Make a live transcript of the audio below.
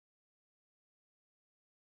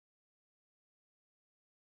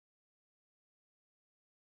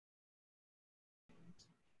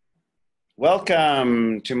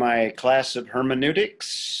Welcome to my class of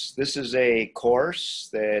hermeneutics. This is a course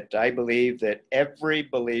that I believe that every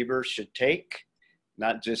believer should take,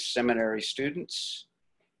 not just seminary students.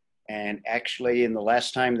 And actually, in the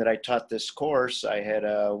last time that I taught this course, I had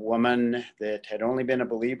a woman that had only been a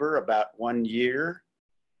believer about 1 year.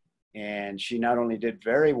 And she not only did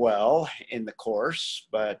very well in the course,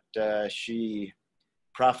 but she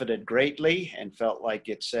profited greatly and felt like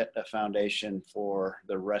it set a foundation for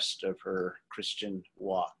the rest of her Christian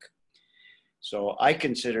walk. So I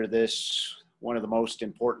consider this one of the most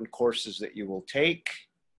important courses that you will take.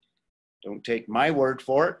 Don't take my word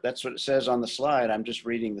for it. That's what it says on the slide. I'm just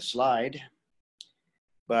reading the slide.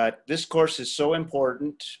 But this course is so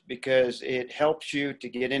important because it helps you to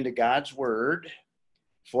get into God's Word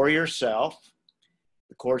for yourself.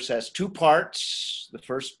 The course has two parts. The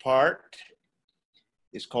first part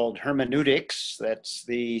is called hermeneutics. That's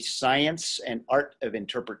the science and art of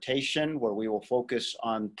interpretation, where we will focus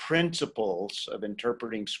on principles of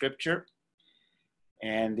interpreting Scripture.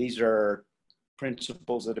 And these are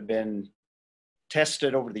principles that have been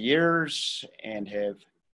tested over the years and have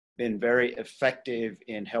been very effective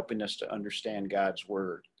in helping us to understand God's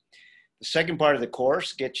Word. The second part of the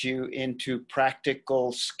course gets you into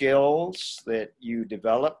practical skills that you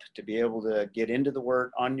develop to be able to get into the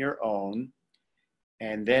Word on your own.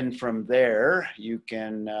 And then from there, you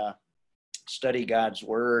can study God's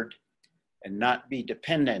Word and not be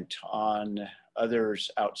dependent on others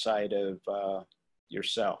outside of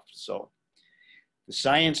yourself. So the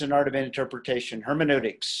science and art of interpretation,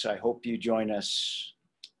 hermeneutics. I hope you join us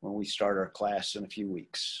when we start our class in a few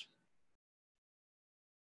weeks.